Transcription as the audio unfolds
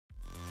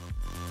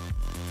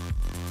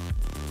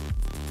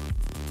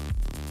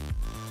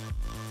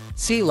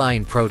Sea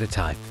Lion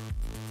Prototype.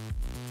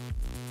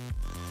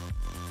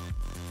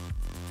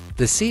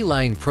 The Sea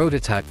Lion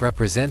prototype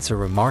represents a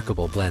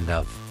remarkable blend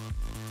of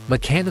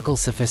mechanical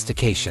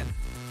sophistication,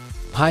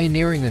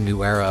 pioneering a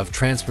new era of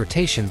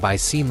transportation by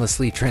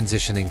seamlessly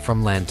transitioning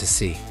from land to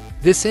sea.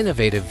 This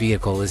innovative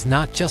vehicle is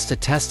not just a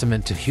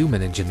testament to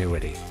human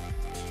ingenuity,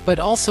 but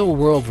also a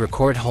world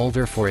record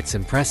holder for its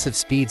impressive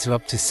speeds of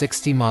up to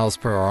 60 miles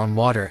per hour on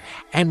water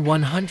and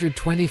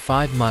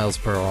 125 miles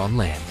per hour on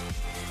land.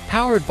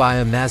 Powered by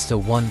a Mazda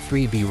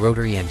 1.3B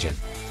rotary engine,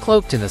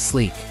 cloaked in a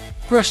sleek,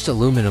 brushed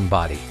aluminum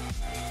body.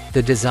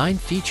 The design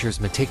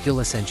features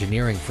meticulous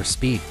engineering for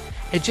speed,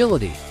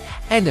 agility,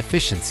 and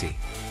efficiency,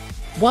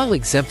 while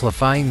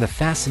exemplifying the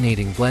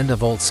fascinating blend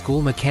of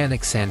old-school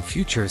mechanics and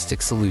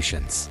futuristic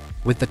solutions.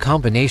 With the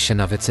combination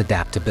of its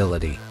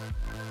adaptability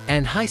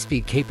and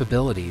high-speed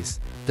capabilities,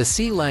 the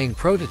Sea Lion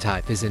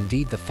prototype is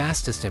indeed the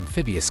fastest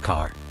amphibious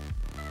car,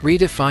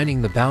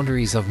 redefining the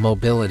boundaries of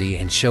mobility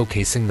and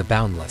showcasing the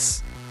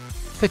boundless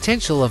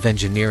potential of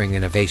engineering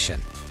innovation.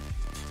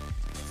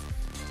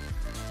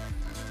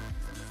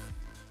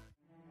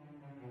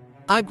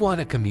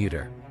 Iguana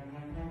Commuter.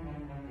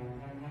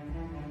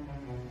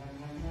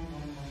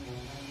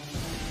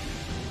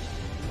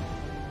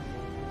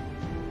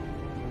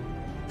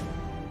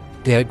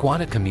 The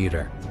Iguana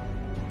Commuter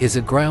is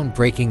a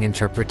groundbreaking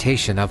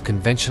interpretation of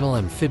conventional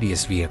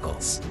amphibious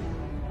vehicles,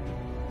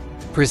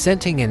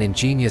 presenting an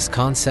ingenious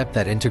concept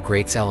that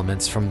integrates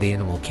elements from the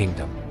animal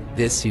kingdom.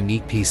 This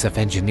unique piece of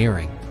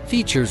engineering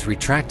features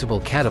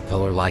retractable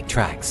caterpillar-like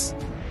tracks,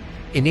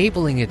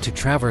 enabling it to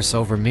traverse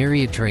over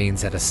myriad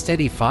terrains at a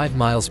steady 5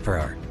 miles per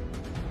hour,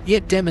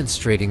 yet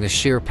demonstrating the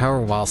sheer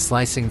power while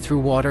slicing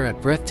through water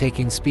at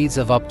breathtaking speeds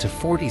of up to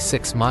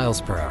 46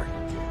 miles per hour.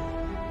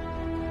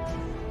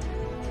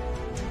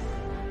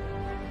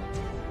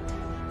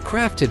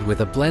 Crafted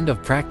with a blend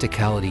of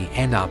practicality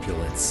and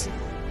opulence,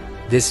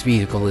 this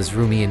vehicle is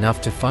roomy enough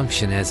to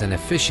function as an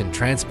efficient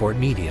transport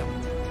medium,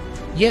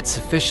 yet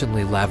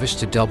sufficiently lavish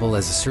to double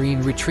as a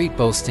serene retreat,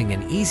 boasting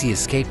an easy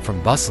escape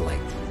from bustling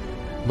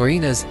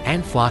marinas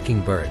and flocking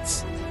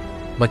birds.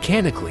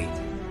 Mechanically,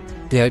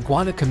 the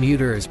Iguana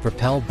Commuter is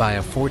propelled by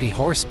a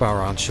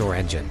 40-horsepower onshore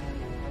engine,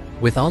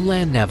 with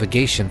on-land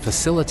navigation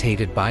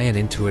facilitated by an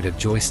intuitive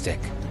joystick.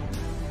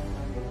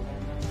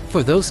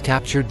 For those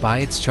captured by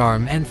its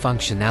charm and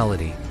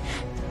functionality,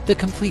 the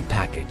complete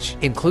package,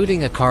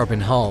 including a carbon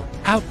hull,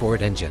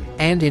 outboard engine,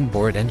 and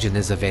inboard engine,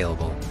 is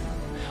available,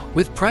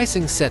 with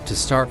pricing set to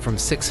start from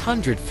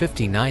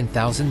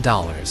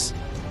 $659,000.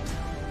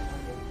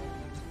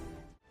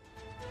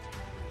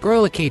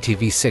 Burlak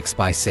ATV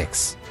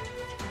 6x6.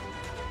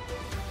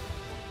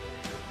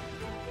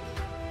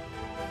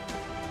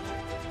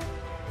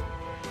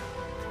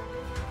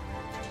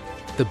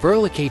 The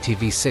Burlak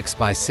ATV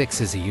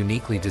 6x6 is a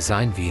uniquely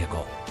designed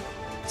vehicle,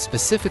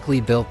 specifically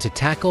built to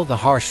tackle the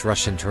harsh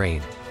Russian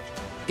terrain.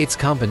 Its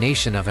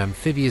combination of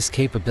amphibious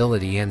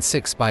capability and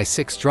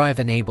 6x6 drive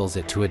enables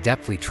it to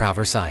adeptly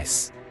traverse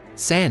ice,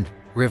 sand,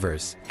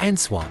 rivers, and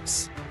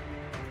swamps.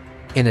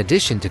 In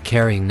addition to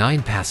carrying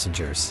 9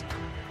 passengers,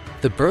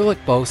 the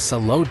Burlak boasts a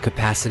load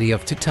capacity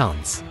of 2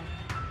 tons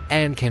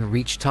and can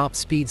reach top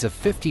speeds of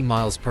 50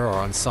 miles per hour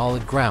on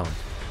solid ground.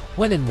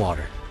 When in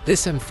water,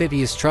 this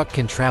amphibious truck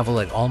can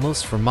travel at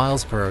almost 4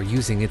 miles per hour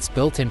using its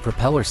built-in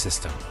propeller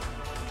system.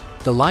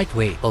 The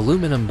lightweight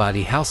aluminum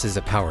body houses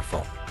a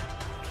powerful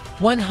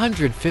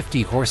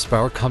 150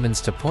 horsepower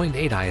Cummins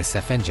 2.8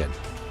 ISF engine.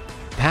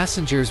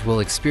 Passengers will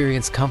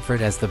experience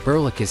comfort as the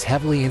Burlak is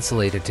heavily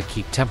insulated to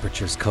keep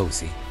temperatures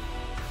cozy,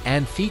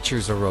 and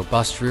features a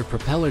robust rear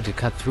propeller to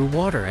cut through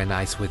water and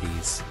ice with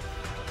ease.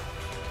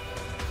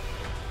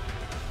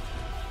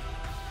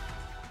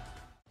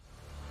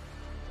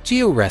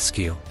 Ghe-O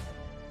Rescue.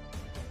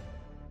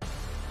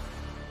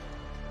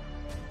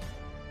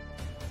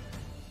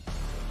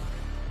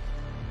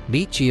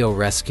 Meet Ghe-O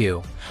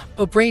Rescue,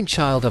 a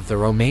brainchild of the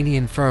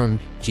Romanian firm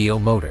Ghe-O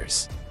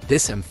Motors.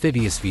 This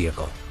amphibious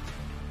vehicle,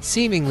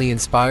 seemingly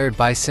inspired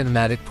by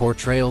cinematic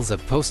portrayals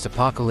of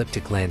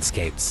post-apocalyptic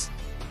landscapes,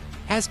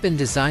 has been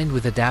designed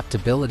with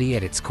adaptability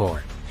at its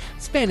core.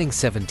 Spanning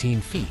 17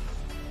 feet,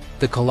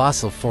 the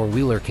colossal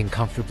four-wheeler can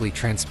comfortably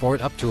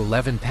transport up to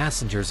 11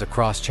 passengers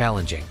across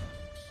challenging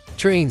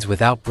terrains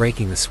without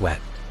breaking the sweat.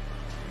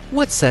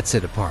 What sets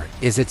it apart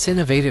is its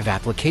innovative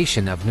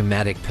application of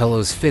pneumatic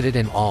pillows fitted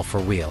in all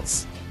 4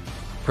 wheels,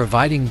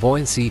 providing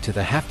buoyancy to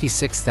the hefty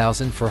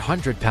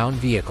 6,400-pound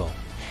vehicle,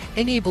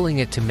 enabling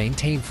it to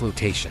maintain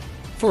flotation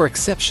for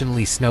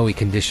exceptionally snowy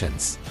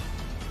conditions.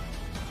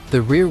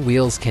 The rear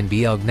wheels can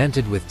be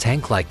augmented with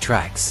tank-like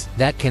tracks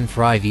that can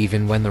thrive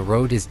even when the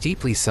road is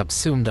deeply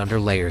subsumed under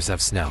layers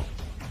of snow.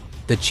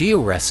 The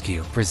Ghe-O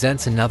Rescue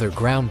presents another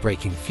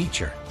groundbreaking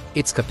feature: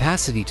 its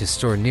capacity to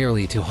store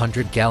nearly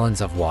 200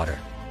 gallons of water,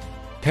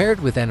 paired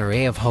with an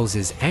array of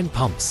hoses and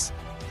pumps.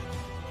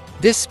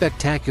 This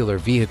spectacular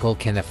vehicle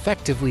can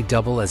effectively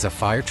double as a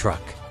fire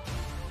truck,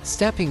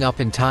 stepping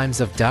up in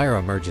times of dire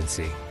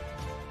emergency.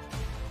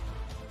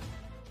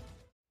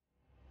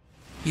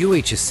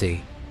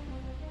 UHAC.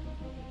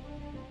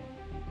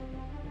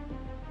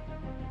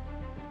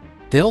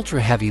 The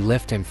ultra-heavy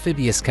lift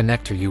Amphibious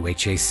Connector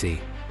UHAC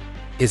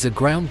is a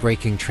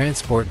groundbreaking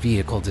transport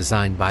vehicle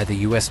designed by the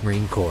U.S.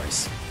 Marine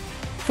Corps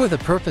for the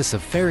purpose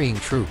of ferrying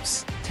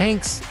troops,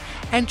 tanks,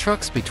 and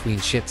trucks between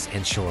ships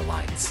and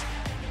shorelines.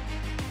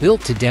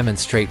 Built to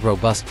demonstrate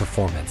robust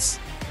performance,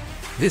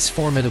 this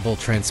formidable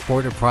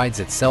transporter prides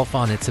itself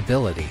on its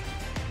ability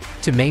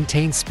to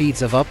maintain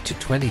speeds of up to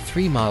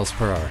 23 miles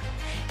per hour,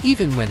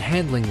 even when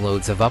handling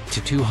loads of up to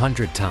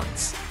 200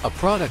 tons, a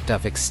product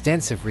of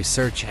extensive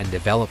research and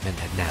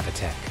development at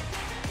Navitec.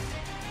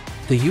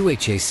 The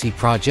UHAC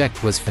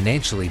project was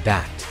financially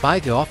backed by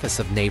the Office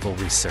of Naval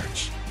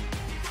Research.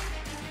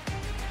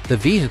 The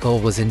vehicle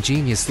was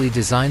ingeniously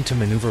designed to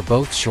maneuver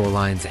both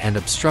shorelines and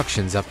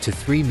obstructions up to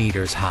 3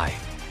 meters high.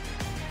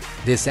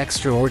 This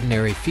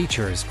extraordinary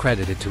feature is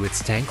credited to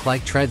its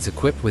tank-like treads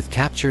equipped with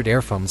captured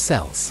airfoam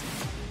cells.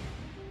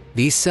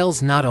 These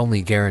cells not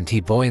only guarantee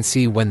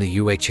buoyancy when the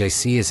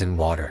UHAC is in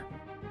water,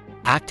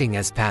 acting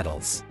as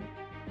paddles,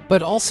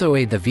 but also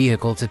aid the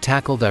vehicle to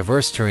tackle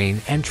diverse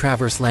terrain and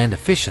traverse land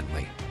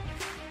efficiently.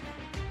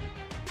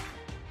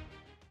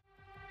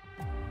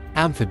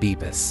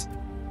 Amfibiebus.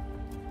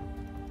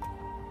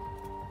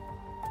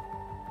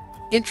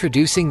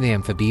 Introducing the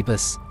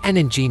Amfibiebus, an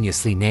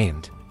ingeniously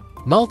named,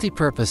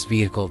 multi-purpose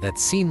vehicle that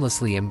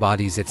seamlessly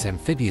embodies its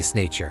amphibious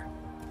nature.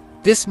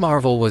 This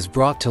marvel was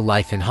brought to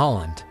life in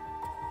Holland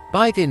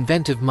by the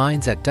inventive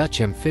minds at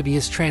Dutch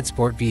Amphibious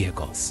Transport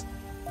Vehicles.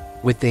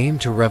 With the aim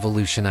to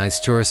revolutionize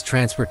tourist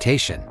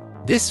transportation,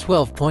 this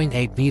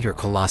 12.8-meter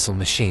colossal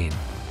machine,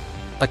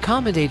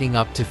 accommodating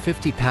up to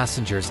 50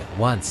 passengers at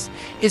once,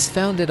 is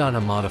founded on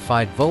a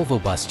modified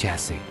Volvo bus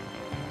chassis,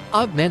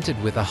 augmented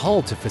with a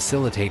hull to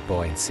facilitate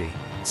buoyancy,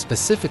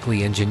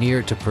 specifically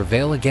engineered to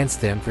prevail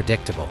against the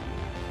unpredictable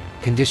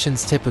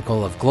conditions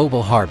typical of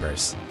global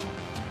harbors.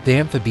 The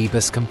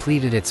Amfibiebus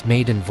completed its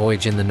maiden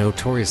voyage in the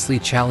notoriously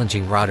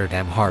challenging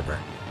Rotterdam harbor.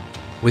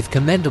 With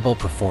commendable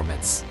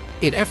performance,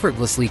 it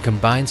effortlessly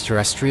combines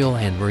terrestrial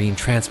and marine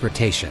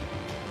transportation,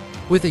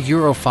 with a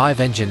Euro 5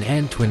 engine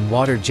and twin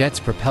water jets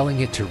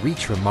propelling it to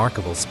reach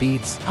remarkable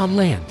speeds on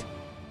land.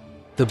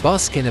 The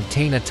bus can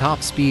obtain a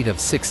top speed of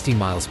 60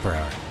 miles per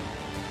hour.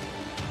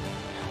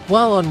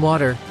 While on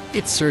water,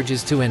 it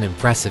surges to an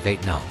impressive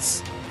 8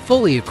 knots,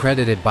 fully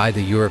accredited by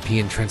the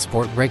European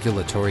Transport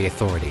Regulatory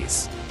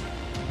Authorities.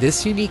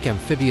 This unique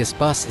amphibious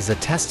bus is a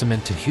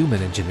testament to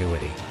human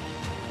ingenuity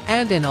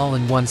and an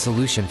all-in-one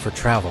solution for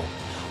travel,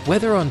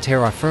 whether on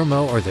terra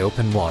firma or the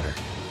open water.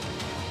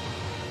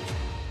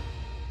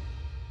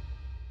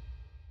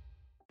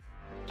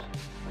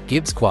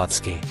 Gibbs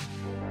Quadski.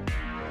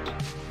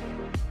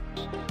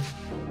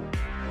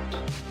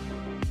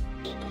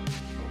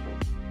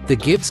 The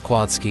Gibbs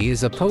Quadski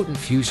is a potent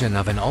fusion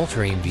of an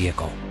all-terrain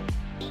vehicle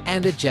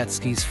and a jet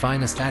ski's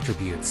finest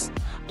attributes,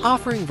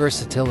 offering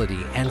versatility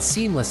and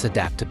seamless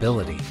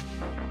adaptability.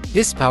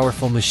 This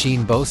powerful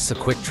machine boasts a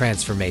quick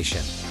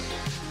transformation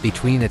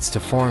between its two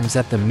forms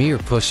at the mere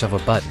push of a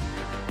button.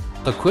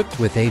 Equipped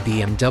with a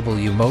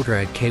BMW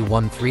Motorrad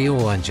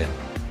K130 engine,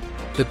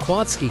 the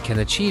Quadski can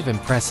achieve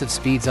impressive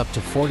speeds up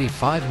to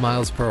 45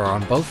 miles per hour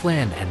on both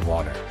land and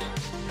water.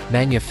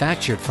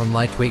 Manufactured from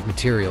lightweight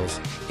materials,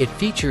 it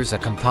features a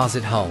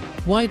composite hull,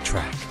 wide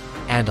track,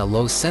 and a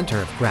low center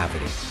of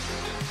gravity,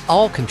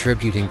 all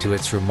contributing to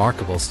its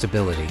remarkable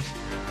stability.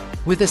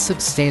 With a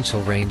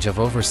substantial range of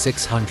over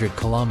 600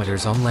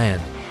 kilometers on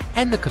land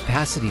and the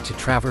capacity to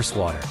traverse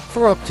water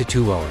for up to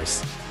 2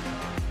 hours,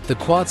 the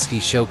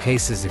Quadski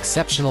showcases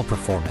exceptional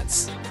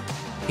performance.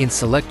 In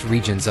select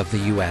regions of the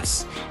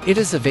US, it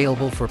is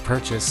available for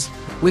purchase,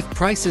 with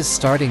prices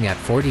starting at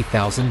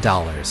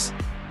 $40,000.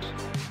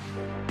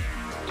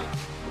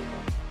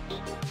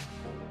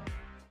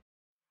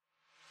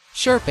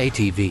 Sherp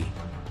ATV.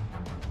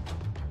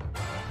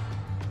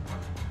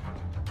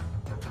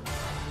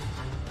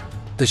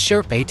 The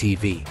Sherp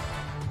ATV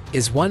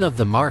is one of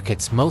the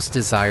market's most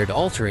desired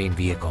all-terrain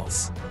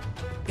vehicles.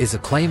 It is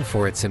acclaimed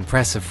for its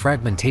impressive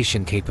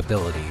fragmentation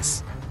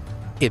capabilities.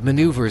 It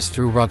maneuvers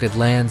through rugged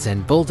lands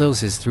and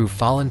bulldozes through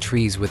fallen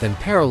trees with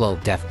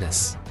unparalleled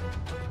deftness.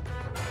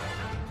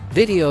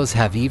 Videos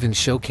have even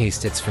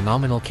showcased its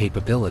phenomenal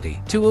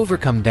capability to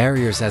overcome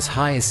barriers as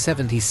high as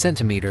 70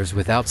 centimeters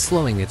without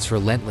slowing its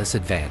relentless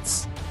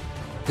advance.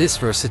 This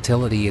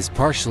versatility is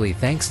partially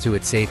thanks to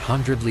its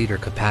 800-liter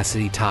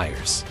capacity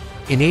tires,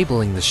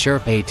 enabling the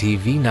Sherp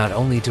ATV not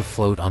only to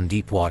float on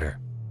deep water,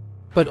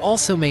 but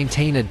also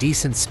maintain a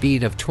decent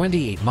speed of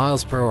 28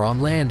 miles per hour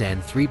on land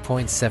and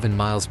 3.7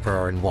 miles per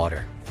hour in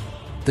water.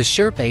 The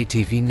Sherp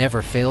ATV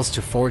never fails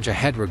to forge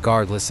ahead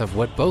regardless of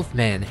what both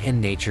man and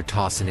nature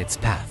toss in its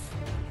path.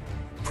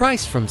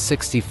 Priced from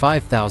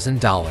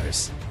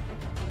 $65,000,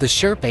 the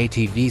Sherp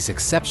ATV's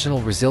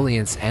exceptional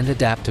resilience and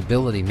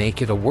adaptability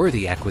make it a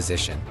worthy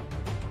acquisition.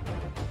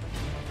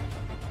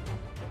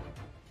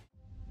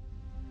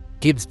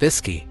 Gibbs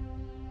Biski.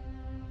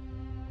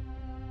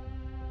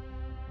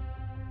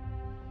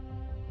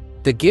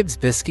 The Gibbs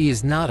Biski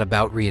is not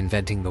about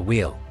reinventing the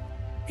wheel.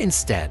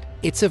 Instead,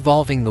 it's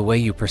evolving the way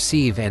you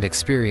perceive and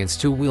experience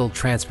two-wheeled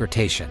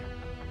transportation.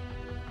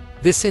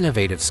 This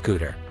innovative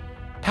scooter,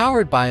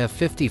 powered by a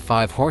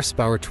 55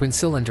 horsepower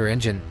twin-cylinder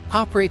engine,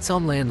 operates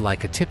on land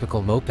like a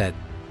typical moped.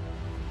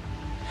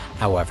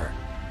 However,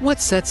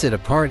 what sets it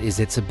apart is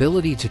its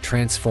ability to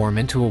transform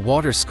into a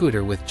water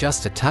scooter with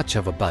just a touch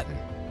of a button.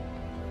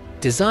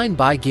 Designed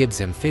by Gibbs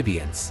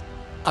Amphibious,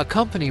 a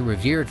company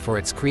revered for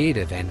its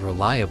creative and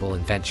reliable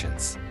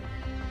inventions,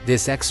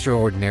 this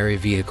extraordinary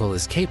vehicle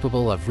is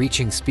capable of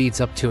reaching speeds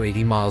up to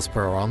 80 miles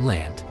per hour on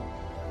land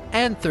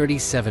and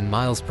 37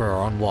 miles per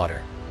hour on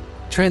water.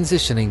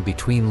 Transitioning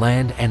between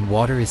land and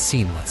water is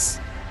seamless.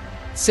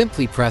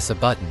 Simply press a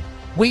button,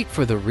 wait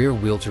for the rear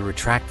wheel to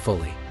retract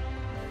fully,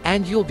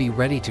 and you'll be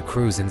ready to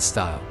cruise in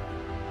style.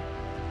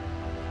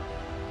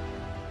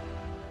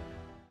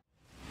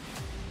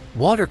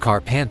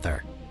 WaterCar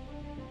Panther.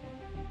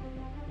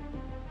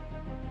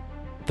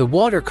 The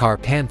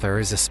WaterCar Panther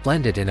is a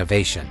splendid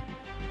innovation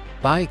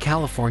by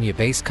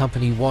California-based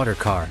company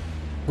WaterCar.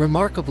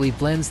 Remarkably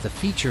blends the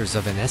features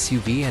of an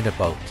SUV and a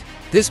boat.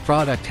 This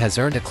product has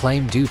earned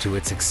acclaim due to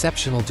its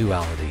exceptional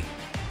duality.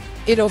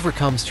 It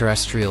overcomes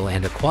terrestrial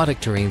and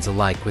aquatic terrains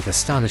alike with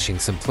astonishing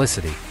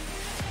simplicity.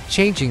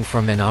 Changing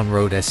from an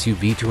on-road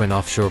SUV to an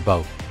offshore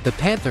boat, the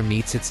Panther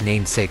meets its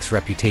namesake's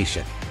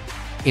reputation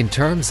in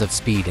terms of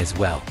speed as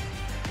well,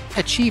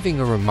 achieving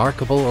a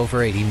remarkable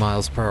over 80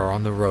 miles per hour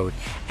on the road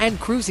and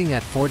cruising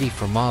at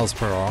 44 miles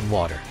per hour on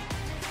water.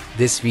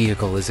 This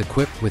vehicle is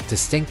equipped with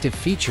distinctive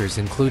features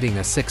including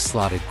a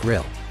 6-slotted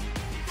grille,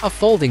 a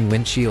folding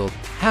windshield,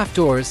 half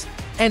doors,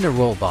 and a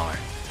roll bar.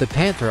 The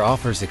Panther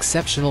offers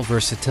exceptional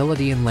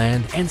versatility in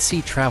land and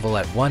sea travel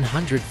at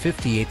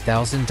 $158,000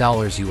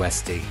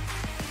 USD.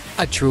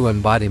 A true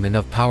embodiment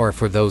of power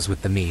for those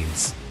with the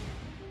means.